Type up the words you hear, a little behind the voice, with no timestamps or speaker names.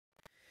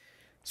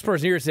This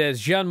person here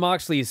says, Jon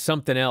Moxley is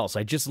something else.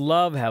 I just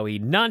love how he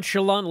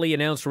nonchalantly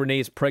announced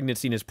Renee's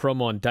pregnancy in his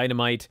promo on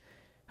Dynamite.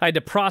 I had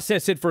to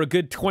process it for a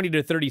good 20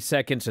 to 30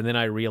 seconds, and then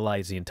I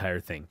realized the entire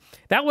thing.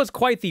 That was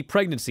quite the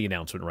pregnancy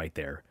announcement right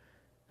there.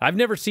 I've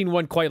never seen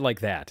one quite like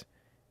that.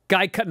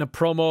 Guy cutting a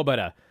promo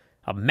about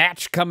a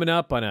match coming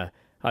up on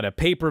a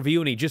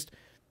pay-per-view, and he just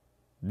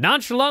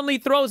nonchalantly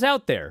throws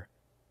out there,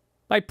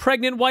 my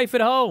pregnant wife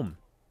at home.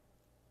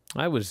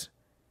 I was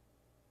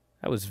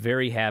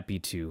very happy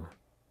to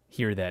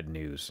hear that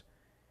news,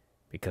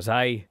 because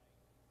I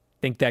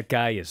think that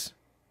guy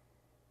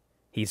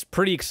he's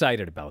pretty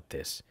excited about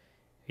this.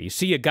 You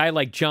see a guy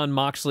like Jon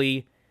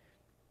Moxley,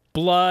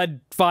 blood,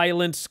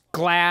 violence,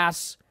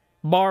 glass,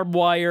 barbed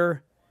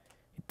wire.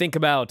 Think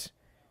about,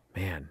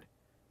 man,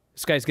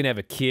 this guy's going to have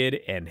a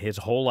kid and his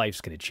whole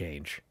life's going to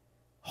change.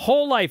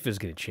 Whole life is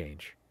going to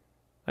change.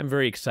 I'm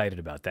very excited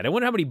about that. I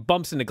wonder how many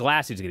bumps in the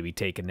glass he's going to be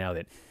taking now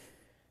that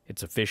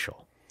it's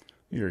official.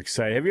 You're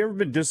excited. Have you ever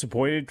been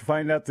disappointed to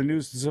find out the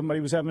news that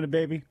somebody was having a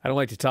baby? I don't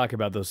like to talk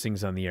about those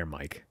things on the air,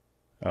 Mike.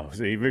 Oh,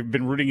 so you've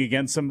been rooting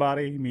against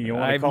somebody? I mean, you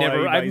want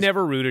to I've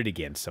never rooted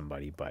against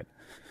somebody, but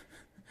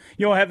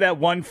you don't have that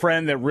one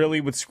friend that really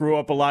would screw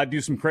up a lot,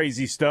 do some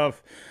crazy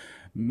stuff,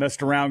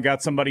 messed around,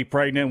 got somebody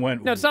pregnant,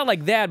 went. No, it's not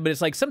like that, but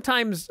it's like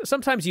sometimes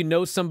you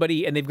know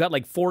somebody and they've got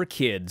like 4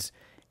 kids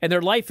and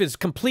their life is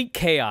complete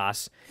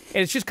chaos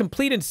and it's just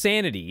complete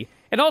insanity,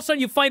 and all of a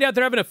sudden you find out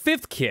they're having a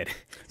 5th kid.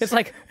 It's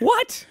like,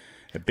 what?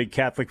 A big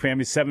Catholic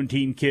family,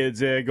 17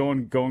 kids,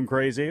 going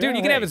crazy. Dude,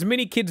 you can have as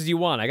many kids as you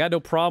want. I got no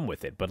problem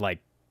with it, but like,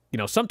 you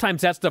know,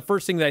 sometimes that's the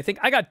first thing that I think.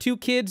 I got 2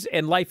 kids,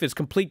 and life is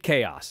complete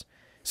chaos.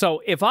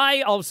 So if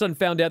I all of a sudden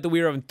found out that we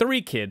were having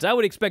 3 kids, I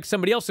would expect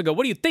somebody else to go,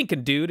 what are you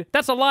thinking, dude?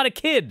 That's a lot of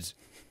kids.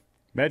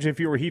 Imagine if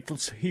you were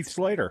Heath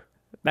Slater.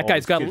 That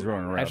guy's got... Actually,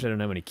 I don't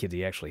know how many kids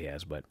he actually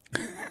has, but...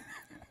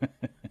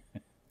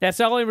 That's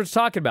all I was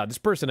talking about. This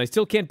person, I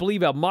still can't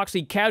believe how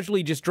Moxley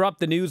casually just dropped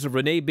the news of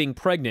Renee being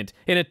pregnant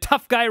in a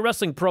tough guy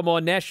wrestling promo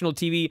on national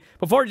TV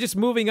before just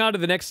moving on to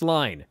the next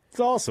line. It's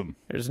awesome.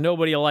 There's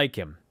nobody like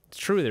him. It's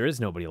true, there is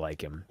nobody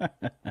like him.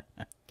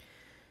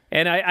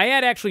 And I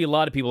had actually a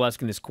lot of people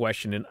asking this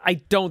question, and I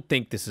don't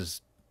think this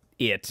is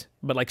it,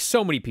 but like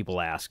so many people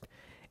asked.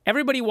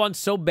 Everybody wants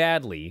so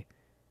badly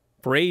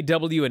for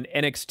AEW and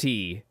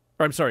NXT,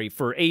 or I'm sorry,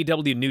 for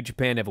AEW and New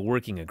Japan to have a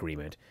working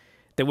agreement,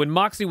 that when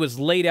Moxley was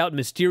laid out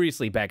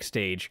mysteriously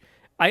backstage,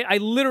 I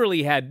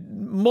literally had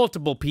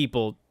multiple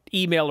people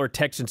email or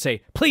text and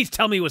say, please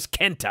tell me it was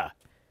Kenta.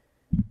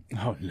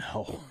 Oh,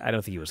 no. I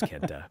don't think it was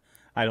Kenta.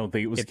 I don't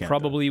think it was Kenta. It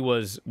probably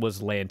was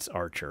Lance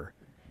Archer.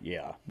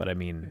 Yeah. But I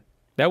mean,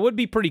 that would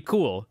be pretty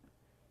cool.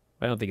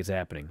 I don't think it's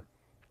happening.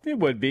 It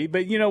would be.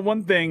 But, you know,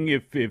 one thing,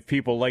 if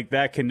people like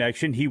that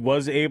connection, he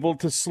was able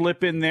to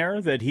slip in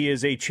there that he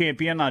is a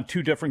champion on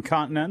 2 different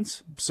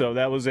continents. So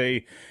that was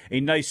a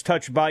nice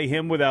touch by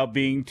him without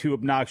being too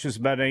obnoxious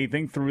about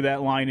anything. Threw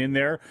that line in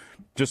there,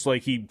 just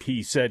like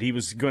he said he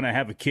was going to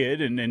have a kid,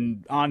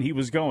 and on he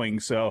was going.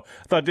 So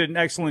I thought did an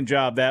excellent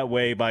job that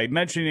way by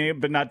mentioning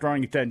it but not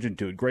drawing attention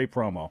to it. Great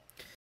promo.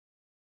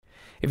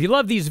 If you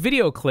love these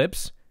video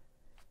clips,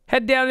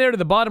 head down there to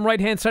the bottom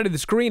right-hand side of the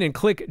screen and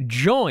click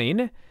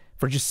Join.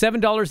 For just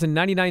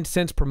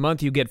 $7.99 per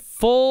month, you get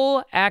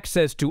full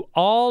access to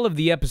all of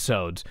the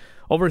episodes,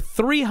 over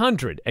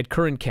 300 at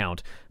current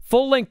count,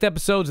 full-length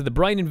episodes of The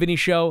Bryan and Vinny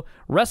Show,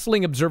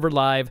 Wrestling Observer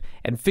Live,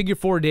 and Figure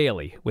 4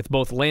 Daily with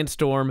both Lance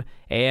Storm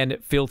and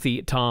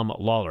Filthy Tom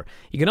Lawler.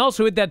 You can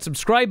also hit that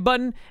subscribe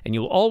button, and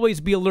you'll always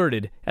be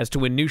alerted as to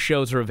when new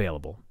shows are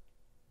available.